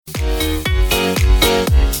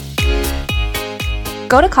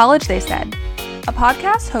Go to College, They Said, a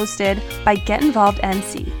podcast hosted by Get Involved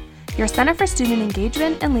NC, your Center for Student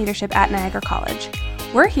Engagement and Leadership at Niagara College.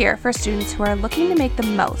 We're here for students who are looking to make the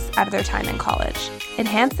most out of their time in college,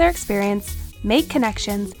 enhance their experience, make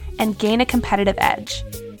connections, and gain a competitive edge.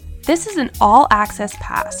 This is an all-access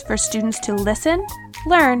pass for students to listen,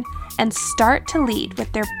 learn, and start to lead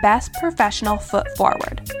with their best professional foot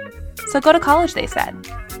forward. So go to College, They Said.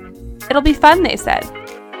 It'll be fun, they said.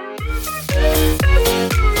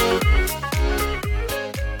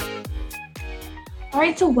 All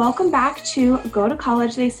right, so welcome back to Go to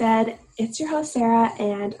College, They Said. It's your host, Sarah,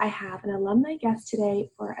 and I have an alumni guest today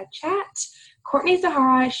for a chat. Courtney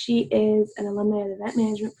Zahara, she is an alumni of the event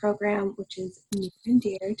management program, which is near and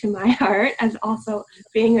dear to my heart, as also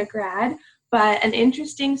being a grad. But an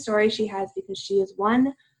interesting story she has because she is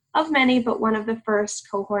one of many, but one of the first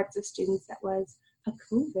cohorts of students that was a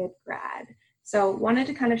COVID grad. So wanted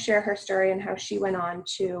to kind of share her story and how she went on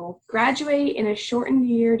to graduate in a shortened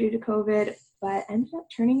year due to COVID, but ended up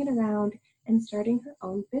turning it around and starting her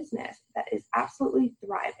own business that is absolutely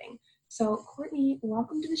thriving. So Courtney,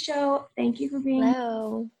 welcome to the show. Thank you for being here.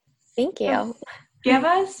 Hello. Thank you. So give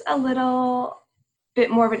us a little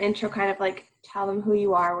bit more of an intro, kind of like tell them who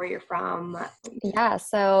you are, where you're from. Yeah,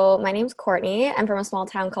 so my name's Courtney. I'm from a small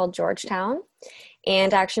town called Georgetown,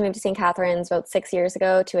 and I actually moved to St. Catharines about 6 years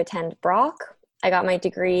ago to attend Brock. I got my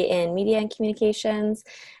degree in media and communications,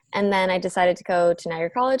 and then I decided to go to Niagara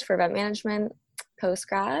College for event management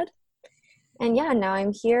post-grad. And yeah, now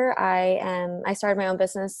I'm here. I started my own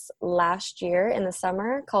business last year in the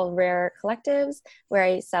summer called Rare Collectives, where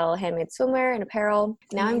I sell handmade swimwear and apparel.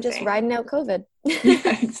 Now Amazing. I'm just riding out COVID.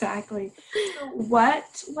 Yeah, exactly. So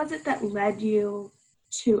what was it that led you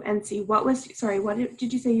to NC? What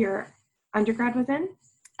did you say your undergrad was in?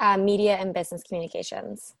 Media and business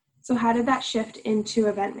communications. So how did that shift into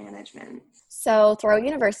event management? So throughout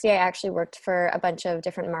university, I actually worked for a bunch of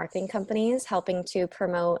different marketing companies, helping to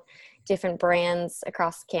promote different brands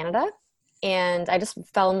across Canada. And I just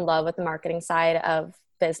fell in love with the marketing side of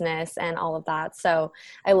business and all of that. So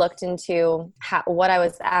I looked into what I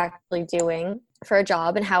was actually doing for a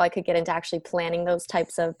job and how I could get into actually planning those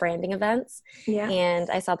types of branding events. Yeah. And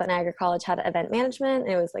I saw that Niagara College had event management,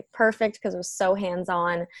 and it was like perfect because it was so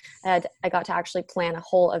hands-on. I got to actually plan a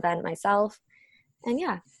whole event myself. And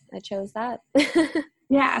yeah, I chose that.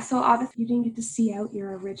 Yeah, so obviously you didn't get to see out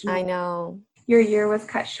your original. I know. Your year was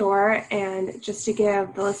cut short, and just to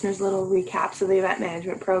give the listeners a little recap, so the event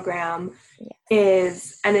management program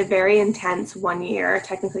is a very intense 1 year,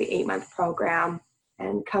 technically 8-month program,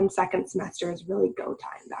 and come second semester is really go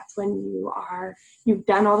time. That's when you've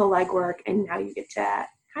done all the legwork, and now you get to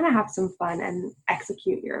kind of have some fun and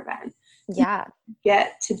execute your event. Yeah.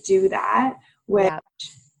 Get to do that, which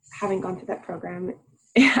having gone through that program,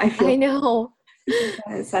 I know.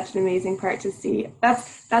 That is such an amazing part to see.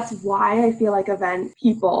 That's why I feel like event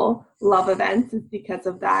people love events, is because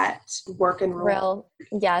of that work and real.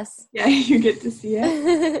 Yes. Yeah, you get to see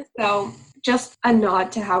it. So just a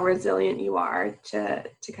nod to how resilient you are to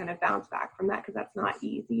kind of bounce back from that, because that's not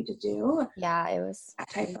easy to do. Yeah, it was. That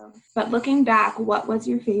type of. But looking back, what was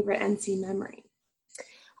your favorite NC memory?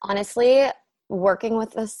 Honestly, working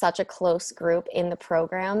with such a close group in the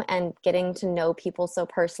program and getting to know people so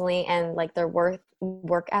personally and like their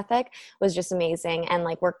work ethic was just amazing. And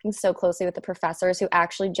like working so closely with the professors who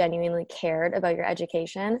actually genuinely cared about your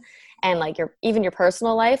education and like even your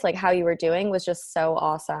personal life, like how you were doing, was just so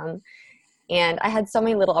awesome. And I had so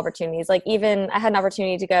many little opportunities. Like even I had an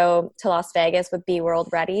opportunity to go to Las Vegas with Be World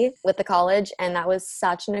Ready with the college. And that was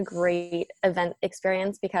such a great event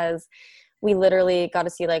experience because we literally got to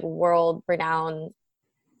see like world renowned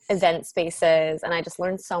event spaces, and I just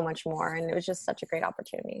learned so much more, and it was just such a great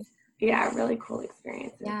opportunity. Yeah, really cool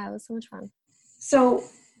experience. Yeah, it was so much fun. So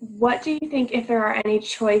what do you think, if there are any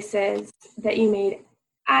choices that you made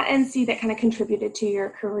at NC that kind of contributed to your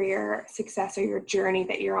career success or your journey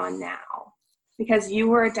that you're on now? Because you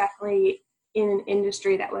were definitely in an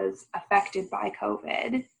industry that was affected by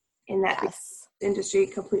COVID, in that the industry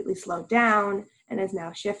completely slowed down and has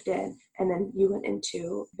now shifted, and then you went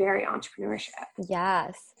into very entrepreneurship.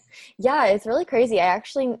 Yes. Yeah, it's really crazy. I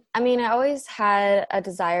always had a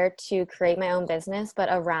desire to create my own business, but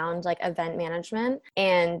around like event management.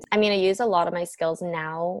 And I use a lot of my skills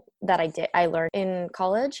now that I learned in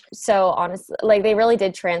college. So honestly, like they really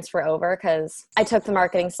did transfer over, because I took the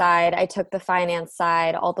marketing side, I took the finance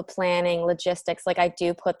side, all the planning, logistics, like I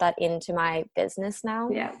do put that into my business now.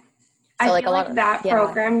 Yeah. So I feel like that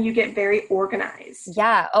program, you get very organized.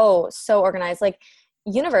 Yeah. Oh, so organized. Like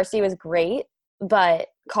university was great, but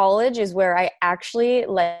college is where I actually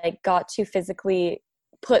like got to physically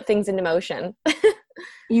put things into motion.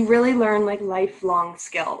 You really learn like lifelong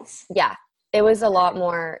skills. Yeah, it was a lot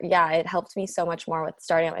more. Yeah, it helped me so much more with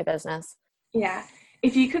starting out my business. Yeah.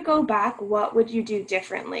 If you could go back, what would you do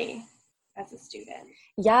differently as a student?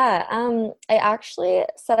 Yeah, I actually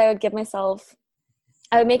said I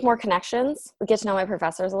would make more connections, get to know my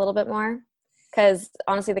professors a little bit more, because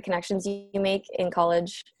honestly, the connections you make in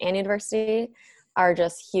college and university are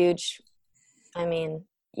just huge. I mean,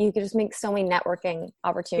 you could just make so many networking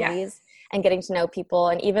opportunities and getting to know people,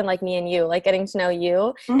 and even like me and you, like getting to know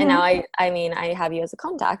you. And now I have you as a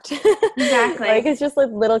contact. Exactly. Like it's just like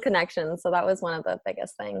little connections. So that was one of the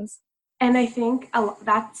biggest things. And I think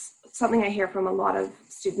that's something I hear from a lot of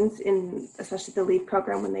students in, especially the LEAP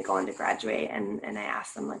program, when they go on to graduate, and I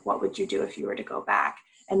ask them like, what would you do if you were to go back?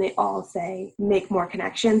 And they all say, make more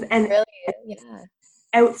connections. And really, yeah,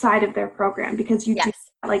 outside of their program, because you do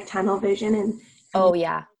like tunnel vision and oh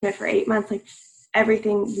yeah, for 8 months, like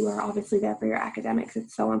everything, you are obviously there for your academics.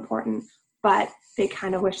 It's so important, but they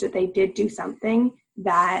kind of wish that they did do something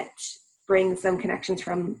that brings them connections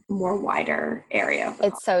from more wider area.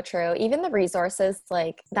 It's so true. Even the resources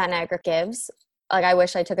like that Niagara gives, like I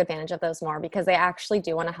wish I took advantage of those more, because they actually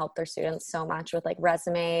do want to help their students so much with like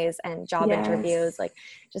resumes and job interviews, like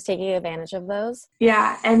just taking advantage of those.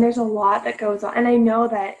 Yeah. And there's a lot that goes on. And I know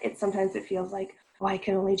that sometimes it feels like, oh, I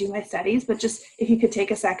can only do my studies, but just if you could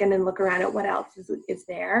take a second and look around at what else is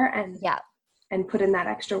there and put in that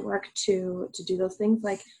extra work to do those things,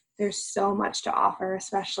 like there's so much to offer,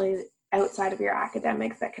 especially outside of your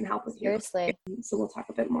academics, that can help with you. Seriously. So we'll talk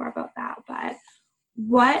a bit more about that. But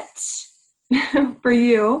what for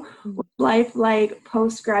you was life like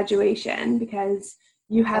post-graduation? Because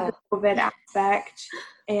you had the COVID aspect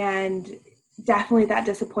and definitely that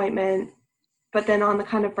disappointment. But then on the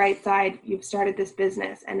kind of bright side, you've started this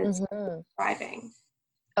business and it's thriving.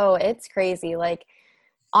 Oh, it's crazy. Like,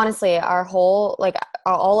 honestly, all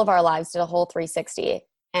of our lives did a whole 360.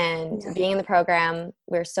 And being in the program,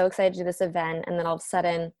 we were so excited to do this event. And then all of a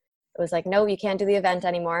sudden it was like, no, you can't do the event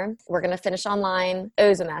anymore. We're going to finish online. It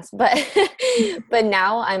was a mess. But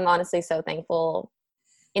now I'm honestly so thankful.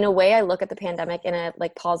 In a way, I look at the pandemic in a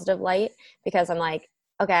like positive light, because I'm like,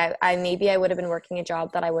 okay, maybe I would have been working a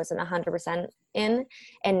job that I wasn't 100% in.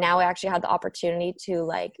 And now I actually had the opportunity to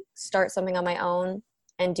like start something on my own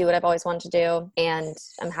and do what I've always wanted to do. And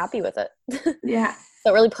I'm happy with it. Yeah.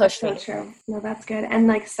 So it really pushed me. So true. No, that's good. And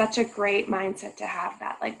like such a great mindset to have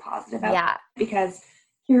that like positive outlook. Yeah. Because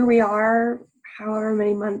here we are, however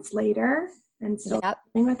many months later, and still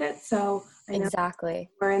dealing with it. So I know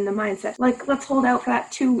we're in the mindset. Like, let's hold out for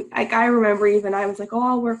that like I remember even I was like, oh,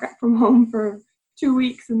 I'll work from home for 2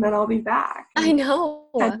 weeks and then I'll be back. And I know.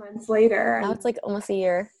 10 months later. Now it's like almost a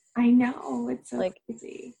year. I know. It's so like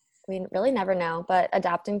crazy. We really never know, but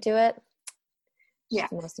adapting to it. Yeah.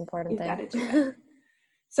 The most important thing. Gotta do it.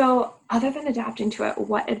 So other than adapting to it,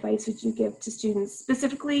 what advice would you give to students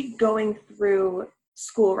specifically going through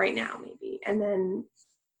school right now, maybe? And then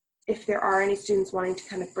if there are any students wanting to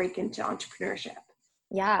kind of break into entrepreneurship?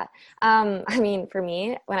 Yeah. I mean, for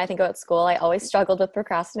me, when I think about school, I always struggled with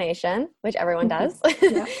procrastination, which everyone does.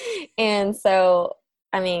 And so,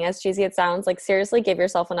 I mean, as cheesy it sounds, like seriously give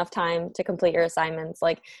yourself enough time to complete your assignments.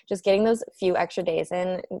 Like just getting those few extra days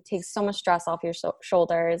in takes so much stress off your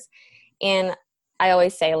shoulders. And I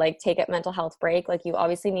always say, like, take a mental health break. Like, you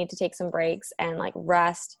obviously need to take some breaks and, like,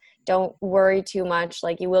 rest. Don't worry too much.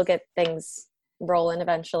 Like, you will get things rolling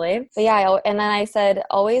eventually. But, yeah, and then I said,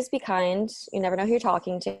 always be kind. You never know who you're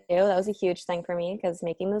talking to. That was a huge thing for me, because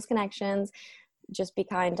making those connections, just be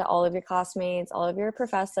kind to all of your classmates, all of your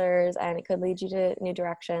professors, and it could lead you to new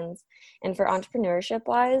directions. And for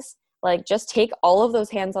entrepreneurship-wise, like, just take all of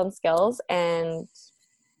those hands-on skills and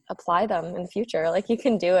apply them in the future. Like, you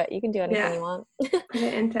can do it. You can do anything you want. Put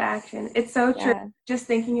it into action. It's so true. Just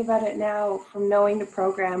thinking about it now, from knowing the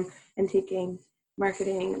program and taking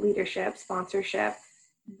marketing, leadership, sponsorship,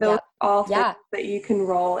 those all things that you can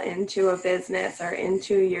roll into a business or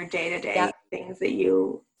into your day-to-day things that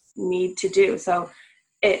you need to do. So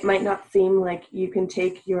it might not seem like you can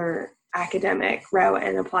take your academic route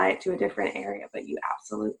and apply it to a different area, but you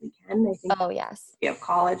absolutely can. I think you have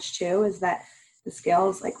college too, is that the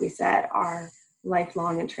skills, like we said, are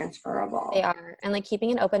lifelong and transferable. They are. And like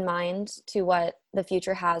keeping an open mind to what the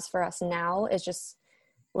future has for us now is just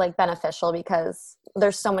like beneficial, because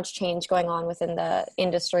there's so much change going on within the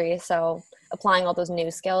industry. So applying all those new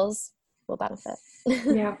skills will benefit.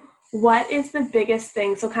 Yeah. What is the biggest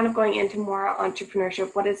thing? So kind of going into more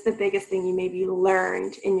entrepreneurship, what is the biggest thing you maybe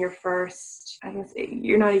learned in your first, I don't say,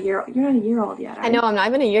 you're not a year old yet. I know, I'm not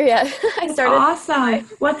even a year yet. I started. Awesome.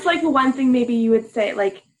 What's like one thing maybe you would say,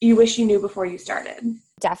 like, you wish you knew before you started?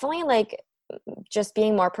 Definitely like just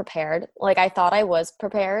being more prepared. Like I thought I was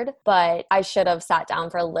prepared, but I should have sat down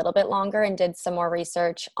for a little bit longer and did some more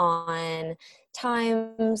research on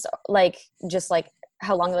times, like just like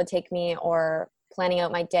how long it would take me, or planning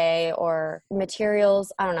out my day, or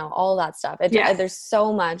materials. I don't know, all that stuff. There's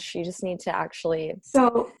so much. You just need to actually.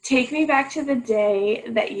 So take me back to the day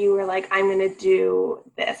that you were like, I'm going to do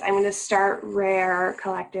this. I'm going to start Rare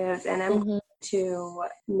Collectives and I'm going to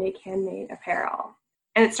make handmade apparel.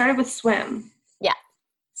 And it started with swim. Yeah.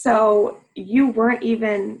 So you weren't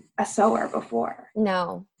even a sewer before.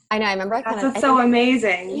 No. I know. I remember That's what's so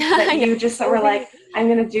amazing that you just were like, I'm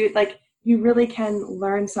going to do, like, you really can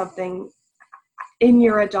learn something in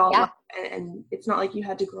your adult life, and it's not like you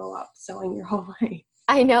had to grow up sewing your whole life.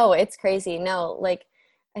 I know, it's crazy. No, like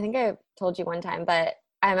I think I told you one time, but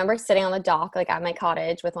I remember sitting on the dock like at my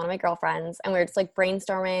cottage with one of my girlfriends, and we were just like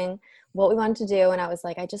brainstorming what we wanted to do, and I was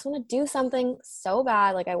like, I just want to do something so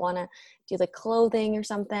bad, like I want to do like clothing or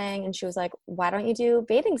something. And she was like, why don't you do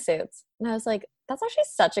bathing suits? And I was like, that's actually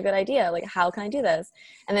such a good idea. Like, how can I do this?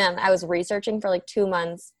 And then I was researching for like 2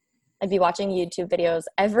 months. I'd be watching YouTube videos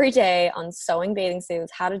every day on sewing bathing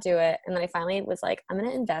suits, how to do it. And then I finally was like, I'm going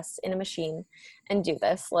to invest in a machine and do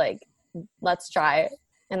this. Like, let's try it.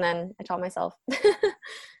 And then I taught myself.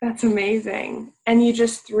 That's amazing. And you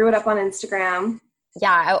just threw it up on Instagram.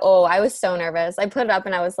 Yeah. I was so nervous. I put it up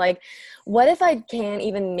and I was like, what if I can't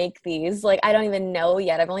even make these? Like, I don't even know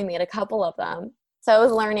yet. I've only made a couple of them. So I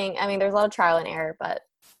was learning. I mean, there's a lot of trial and error, but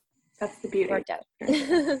that's the beauty. It worked out.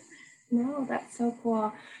 No, that's so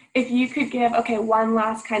cool. If you could give, one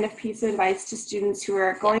last kind of piece of advice to students who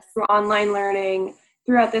are going through online learning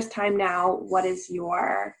throughout this time now, what is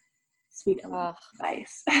your sweet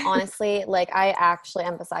advice? Honestly, like I actually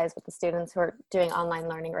empathize with the students who are doing online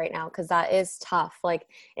learning right now, because that is tough. Like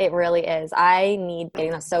it really is. I need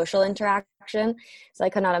getting a social interaction, so I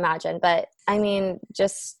could not imagine. But I mean,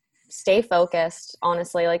 just stay focused,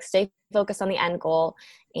 honestly, like stay focused on the end goal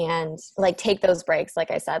and like take those breaks.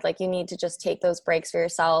 Like I said, like you need to just take those breaks for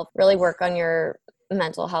yourself, really work on your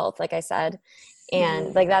mental health, like I said.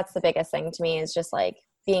 And like, that's the biggest thing to me, is just like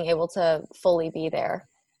being able to fully be there.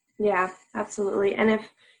 Yeah, absolutely. And if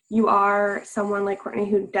you are someone like Courtney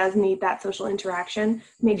who does need that social interaction,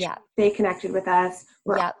 make sure to stay connected with us.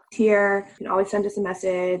 We're here. You can always send us a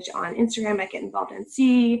message on Instagram at Get Involved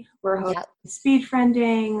NC. We're hosting speed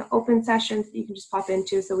friending, open sessions that you can just pop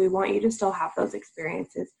into. So we want you to still have those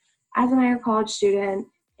experiences as an higher college student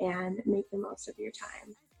and make the most of your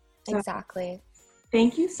time. So, exactly.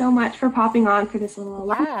 Thank you so much for popping on for this little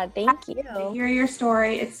thank you. To hear your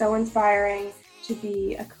story. It's so inspiring to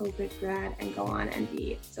be a COVID grad and go on and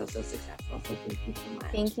be so successful. So thank you so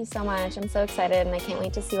much. Thank you so much. I'm so excited, and I can't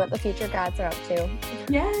wait to see what the future grads are up to.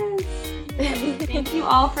 Yes. Thank you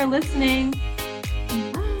all for listening.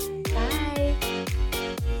 Bye.